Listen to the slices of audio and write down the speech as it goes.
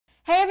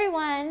Hey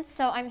everyone,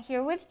 so I'm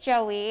here with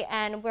Joey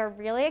and we're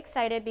really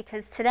excited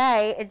because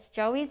today it's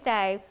Joey's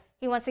day.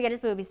 He wants to get his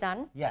boobies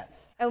done. Yes.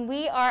 And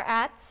we are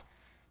at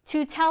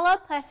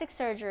Tutela Plastic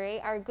Surgery,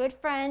 our good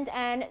friend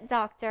and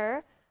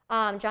doctor,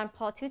 John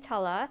Paul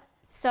Tutela.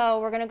 So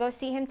we're gonna go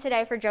see him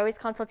today for Joey's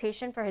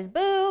consultation for his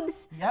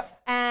boobs.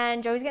 Yep.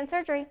 And Joey's getting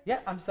surgery. Yeah,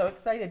 I'm so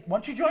excited. Why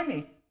don't you join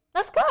me?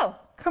 Let's go.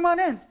 Come on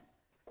in.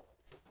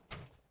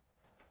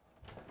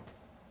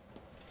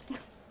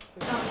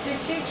 Dr.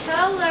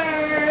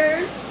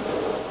 Tutela's.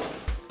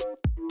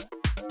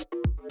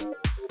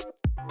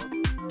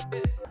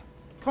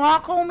 Come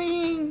on, call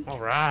me. All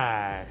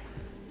right.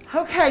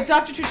 Okay,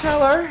 Dr.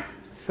 Tutela.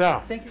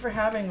 So. Thank you for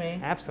having me.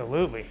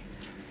 Absolutely.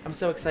 I'm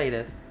so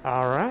excited.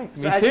 All right.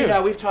 So me as too. you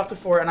know, we've talked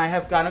before, and I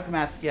have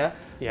gynecomastia.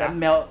 Yeah.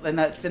 And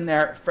that's been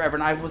there forever.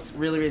 And I was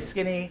really, really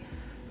skinny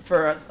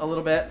for a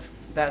little bit.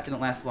 That didn't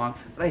last long,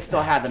 but I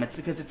still had them. It's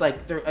because it's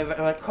like they're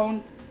like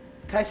cone.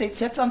 Can I say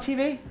tits on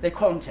TV? They're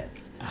cone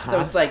tits.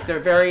 So it's like they're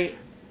very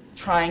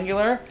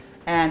triangular,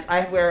 and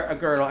I wear a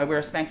girdle. I wear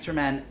a Spanx for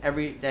Men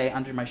every day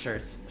under my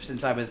shirts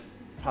since I was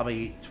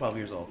probably 12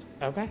 years old.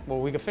 Okay. Well,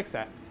 we can fix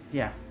that.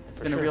 Yeah, it's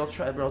been sure.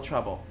 a real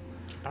trouble.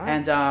 All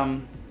right.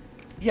 And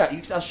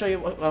yeah, I'll show you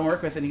what I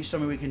work with, and you show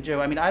me what we can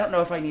do. I mean, I don't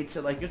know if I need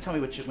to you'll tell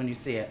me when you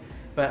see it,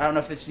 but I don't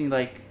know if it's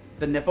need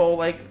the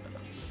nipple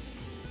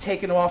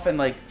taken off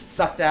and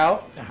sucked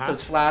out so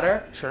it's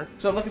flatter. Sure.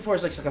 So I'm looking for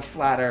is like a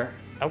flatter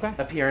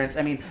appearance.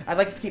 I mean, I'd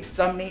like to keep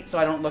some meat so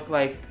I don't look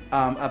like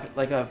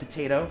a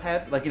potato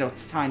head,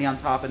 it's tiny on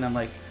top and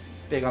then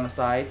big on the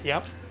sides.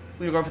 Yep.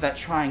 We were going for that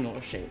triangular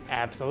shape.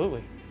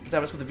 Absolutely. Is that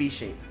what's called the V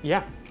shape?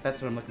 Yeah.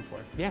 That's what I'm looking for.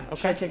 Yeah. Okay.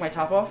 Should I take my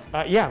top off?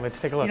 Yeah. Let's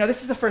take a look. You know,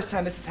 this is the first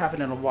time this has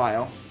happened in a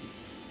while.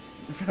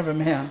 In front of a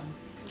man.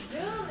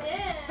 Zoom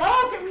in.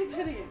 Stop! Get me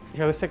titties!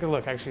 Here, let's take a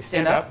look. Actually,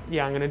 stand up.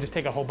 Yeah, I'm gonna just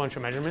take a whole bunch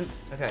of measurements.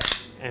 Okay.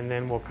 And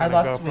then we'll kind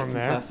of go from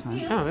there. Last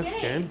time. Oh, that's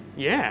good.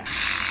 Yeah.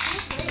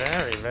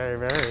 Very, very,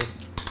 very.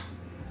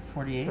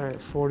 48. All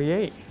right,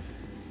 48.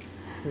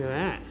 Look at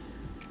that.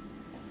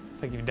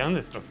 It's like you've done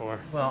this before.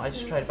 Well, I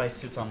just tried to buy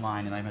suits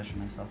online and I measured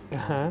myself.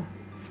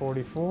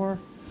 44.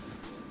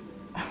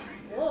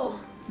 Whoa.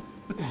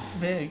 It's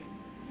big.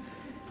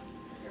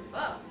 You're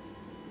buff.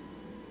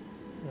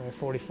 All right,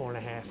 44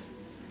 and a half.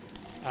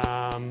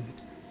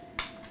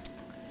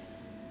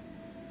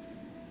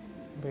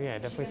 But yeah,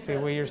 definitely see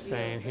what you're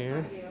saying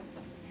here.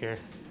 Here.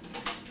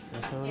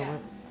 That's a little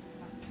bit.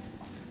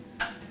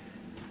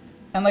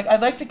 And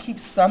I'd like to keep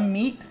some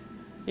meat.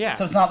 Yeah.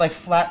 So it's not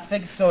flat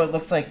thick, so it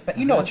looks but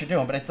you know what you're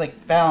doing, but it's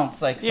balanced,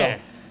 so. Yeah.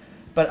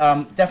 But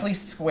definitely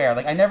square.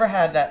 I never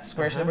had that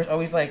square shape. It was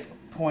always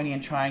pointy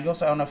and triangle,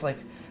 so I don't know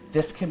if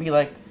this can be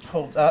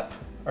pulled up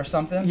or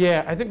something.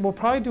 Yeah, I think we'll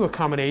probably do a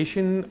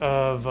combination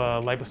of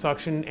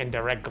liposuction and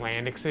direct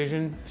gland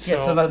excision.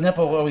 Yeah, so the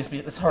nipple will always be,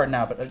 it's hard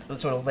now, but it'll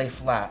sort of lay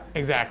flat.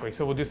 Exactly.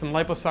 So we'll do some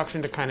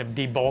liposuction to kind of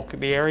debulk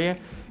the area.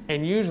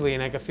 And usually,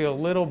 and I can feel a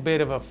little bit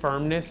of a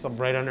firmness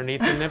right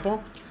underneath the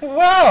nipple.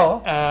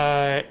 Wow!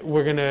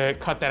 We're going to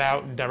cut that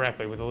out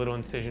directly with a little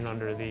incision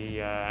under the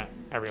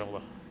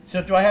areola.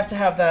 So do I have to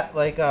have that,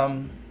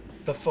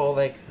 the full,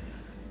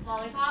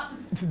 Lollipop?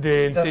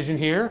 The incision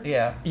here?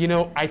 Yeah. You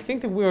know, I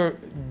think that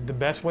the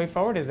best way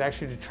forward is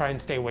actually to try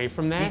and stay away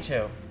from that. Me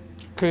too.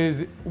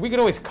 Because we could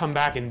always come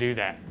back and do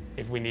that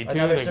if we need to.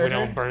 Another surgery? We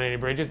don't burn any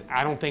bridges.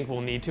 I don't think we'll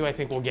need to. I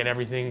think we'll get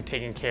everything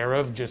taken care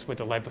of just with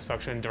the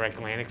liposuction and direct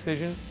gland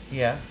excision.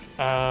 Yeah.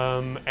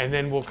 And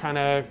then we'll kind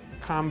of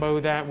combo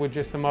that with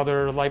just some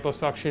other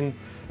liposuction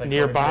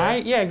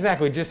nearby. Yeah,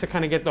 exactly. Just to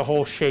kind of get the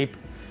whole shape,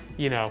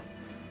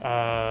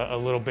 a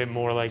little bit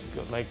more like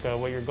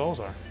what your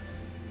goals are.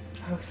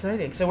 How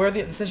exciting. So where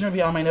the incision will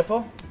be on my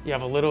nipple? You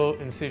have a little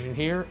incision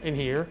here and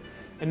here,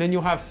 and then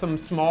you'll have some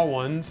small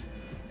ones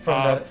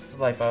from the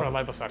lipo. For a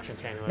liposuction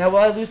cannula. Now, will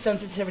I lose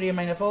sensitivity in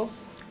my nipples?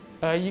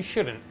 You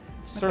shouldn't.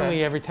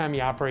 Certainly every time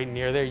you operate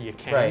near there, you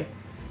can.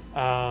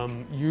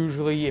 Right.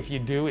 Usually, if you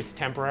do, it's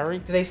temporary.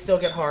 Do they still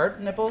get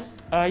hard, nipples?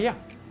 Yeah.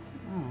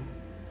 Oh.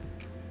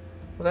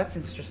 Well, that's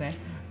interesting.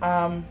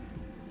 And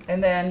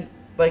then,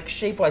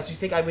 shape-wise, do you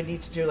think I would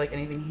need to do,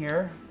 anything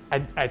here?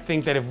 I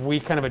think that if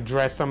we kind of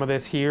address some of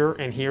this here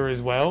and here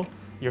as well,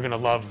 you're going to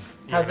love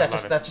it. How's that?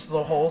 That's just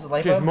little holes,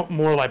 lipo? Just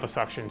more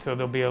liposuction. So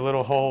there'll be a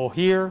little hole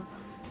here.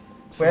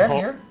 Where?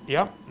 Here?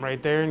 Yep,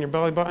 right there in your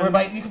belly button.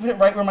 You can put it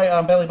right where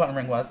my belly button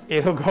ring was.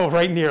 It'll go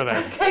right near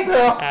there. Okay,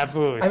 girl.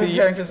 Absolutely. I've been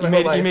preparing for this my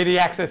whole life. You made the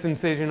access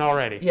incision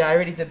already. Yeah, I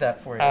already did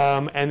that for you.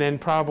 And then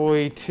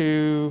probably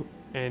 2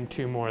 and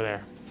 2 more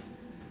there.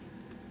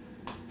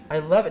 I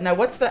love it. Now,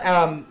 what's the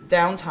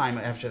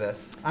downtime after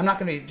this? I'm not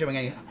going to be doing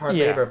any hard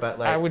labor, but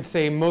I would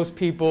say most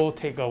people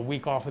take a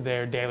week off of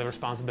their daily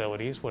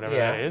responsibilities, whatever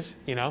that is.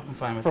 I'm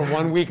fine with for that.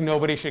 1 week,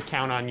 nobody should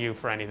count on you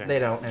for anything. They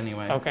don't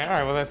anyway. Okay, all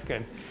right, well that's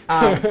good.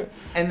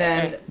 And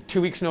then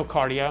 2 weeks no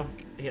cardio.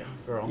 Yeah,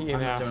 girl.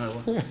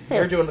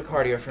 You're doing the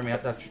cardio for me,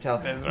 Dr.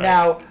 Tutela. That's right.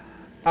 Now,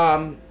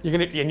 you're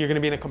gonna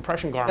be in a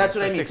compression garment. That's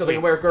what I mean. So they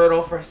can wear a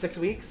girdle for 6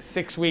 weeks.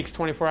 6 weeks,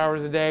 24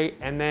 hours a day,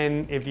 and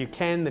then if you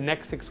can, the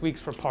next 6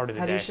 weeks for part of the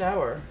day. How do you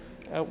shower?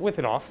 With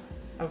it off.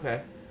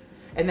 Okay.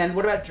 And then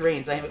what about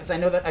drains? Because I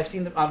know that I've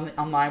seen them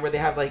online where they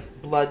have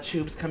like blood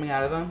tubes coming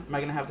out of them. Am I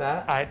gonna have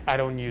that? I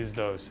don't use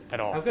those at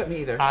all. Oh, good,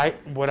 me either.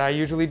 What I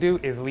usually do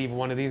is leave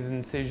one of these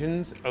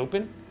incisions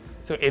open,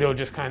 so it'll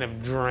just kind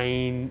of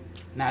drain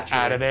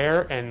Naturally. out of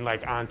there and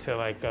like onto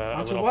like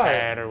a little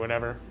pad or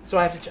whatever. So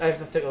I have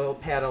to take a little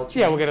pad. I'll change.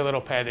 Yeah, we'll get a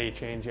little pad that you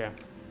change. Yeah.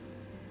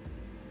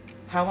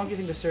 How long do you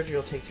think the surgery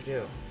will take to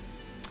do?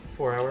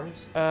 4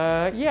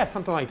 hours? Yeah,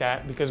 something like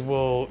that, because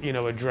we'll, you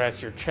know,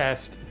 address your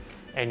chest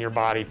and your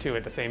body too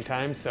at the same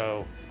time.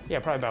 So yeah,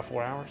 probably about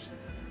 4 hours.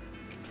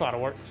 It's a lot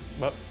of work,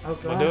 but oh,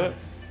 God. we'll do it.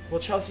 Well,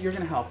 Chelsea, you're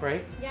gonna help,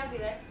 right? Yeah, I'll be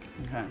there.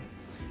 Okay.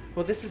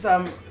 Well, this is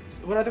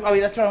what other? Oh,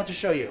 that's what I want to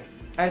show you.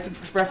 I have some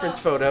reference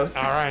photos.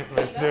 All right,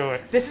 let's do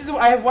it. This is.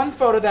 I have one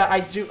photo that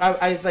I do.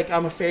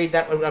 I'm afraid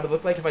that what I would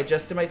look like if I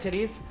just did my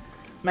titties.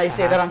 May I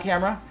say that on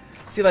camera?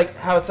 See, like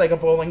how it's like a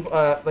bowling,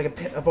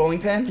 a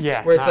bowling pin.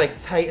 Yeah. Where it's like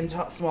tight and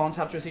small on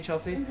top. Do you see,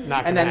 Chelsea?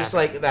 Not and then just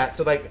like that.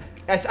 So like,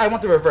 I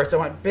want the reverse. I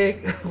want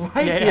big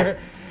white here.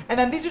 And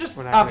then these are just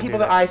people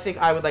that I think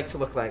I would like to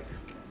look like.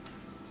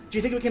 Do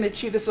you think we can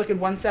achieve this look in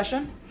one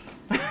session?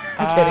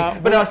 I'm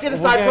kidding. But no, see the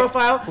side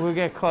profile? We'll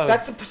get close.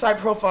 That's the side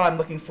profile I'm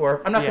looking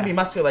for. I'm not going to be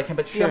muscular like him,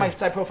 but see how my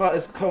side profile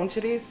is cone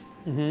titties?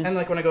 And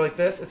like when I go like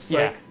this, it's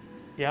like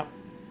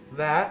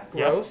that.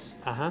 Gross.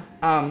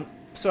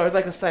 So I'd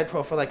like a side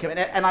profile like him.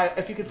 And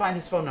if you could find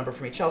his phone number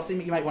for me. Chelsea,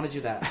 you might want to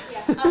do that.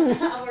 Yeah,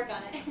 I'll work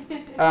on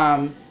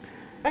it.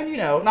 And you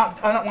know,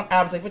 I don't want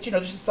abs, like, but you know,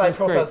 just a side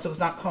profile so it's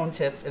not cone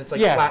tits and it's like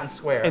flat and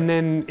square. And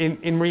then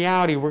in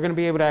reality, we're going to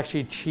be able to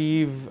actually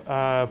achieve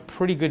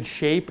pretty good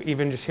shape,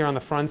 even just here on the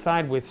front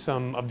side with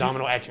some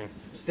abdominal etching.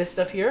 This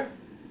stuff here?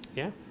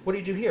 Yeah. What do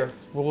you do here?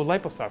 Well, we'll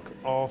liposuck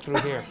all through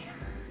here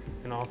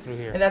and all through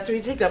here. And that's where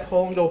you take that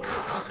pole and go.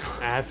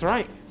 That's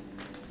right.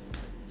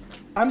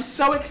 I'm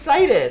so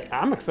excited.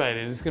 I'm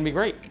excited. It's going to be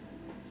great.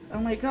 Oh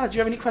my God, do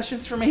you have any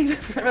questions for me? The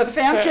fans,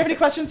 do you have any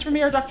questions for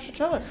me or Dr.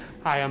 Tutela?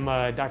 Hi, I'm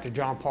Dr.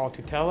 John Paul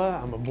Tutela.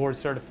 I'm a board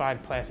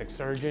certified plastic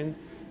surgeon.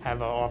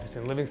 Have an office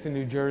in Livingston,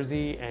 New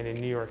Jersey and in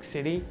New York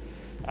City.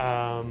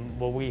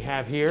 What we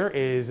have here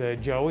is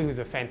Joey, who's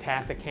a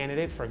fantastic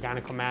candidate for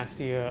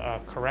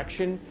gynecomastia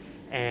correction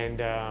and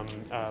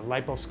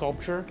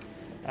liposculpture.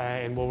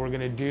 And what we're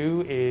gonna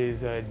do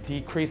is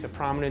decrease the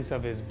prominence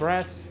of his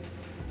breasts,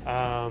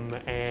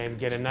 and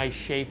get a nice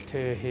shape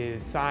to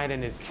his side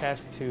and his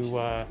chest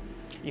to,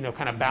 you know,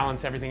 kind of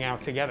balance everything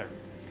out together.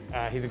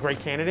 He's a great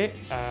candidate.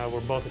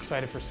 We're both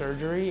excited for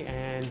surgery,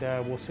 and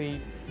we'll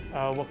see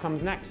what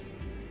comes next.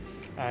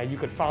 You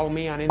could follow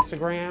me on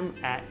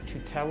Instagram at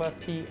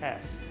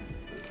TutelaPS.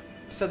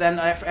 So then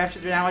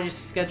after now, I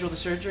just schedule the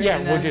surgery? Yeah,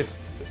 and we'll just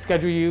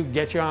schedule you,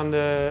 get you on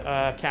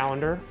the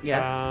calendar.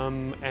 Yes.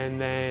 And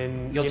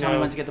then You'll tell me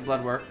when to get the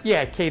blood work?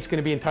 Yeah, Kate's going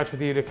to be in touch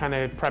with you to kind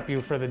of prep you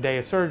for the day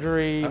of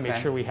surgery, make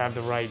sure we have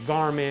the right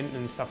garment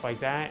and stuff like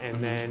that,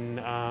 and then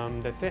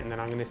that's it. And then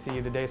I'm going to see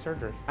you the day of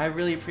surgery. I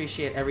really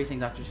appreciate everything,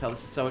 Dr. Tutela.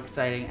 This is so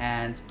exciting,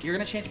 and you're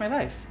going to change my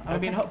life.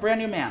 I'm going to be a brand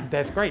new man.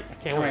 That's great. I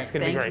can't wait. It's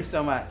going to be great. Thank you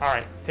so much. All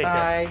right, take care.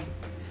 Bye.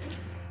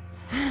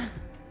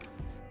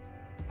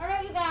 All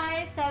right, you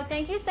guys. So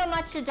thank you so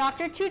much to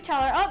Dr.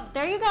 Tutela. Oh,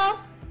 there you go.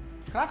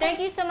 Thank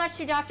you so much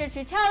to Dr.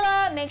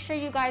 Tutela. Make sure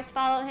you guys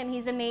follow him.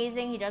 He's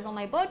amazing. He does all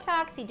my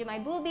Botox. He did my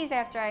boobies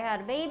after I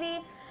had a baby.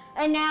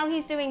 And now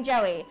he's doing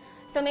Joey.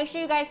 So make sure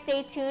you guys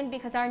stay tuned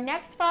because our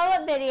next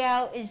follow-up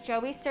video is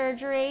Joey's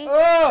surgery.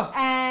 Oh!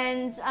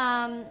 And,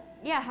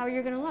 yeah, how are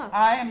you going to look?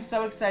 I am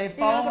so excited.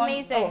 You look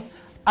amazing.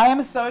 I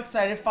am so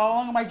excited. Follow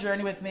along my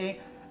journey with me.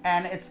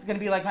 And it's going to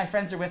be like my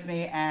friends are with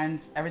me. And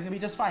everything will be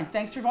just fine.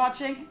 Thanks for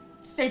watching.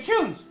 Stay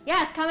tuned.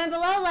 Yes, comment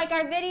below, like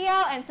our video,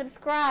 and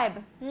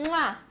subscribe.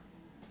 Mwah.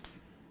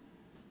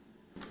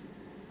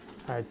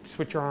 All right,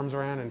 switch your arms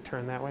around and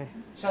turn that way.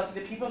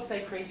 Chelsea, do people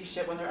say crazy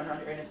shit when they're under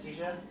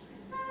anesthesia?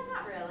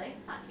 Not really.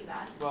 It's not too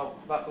bad. Well,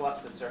 buckle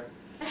up, sister.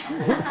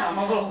 I'm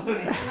a little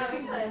loony. I'm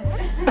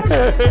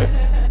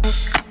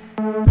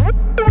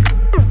excited.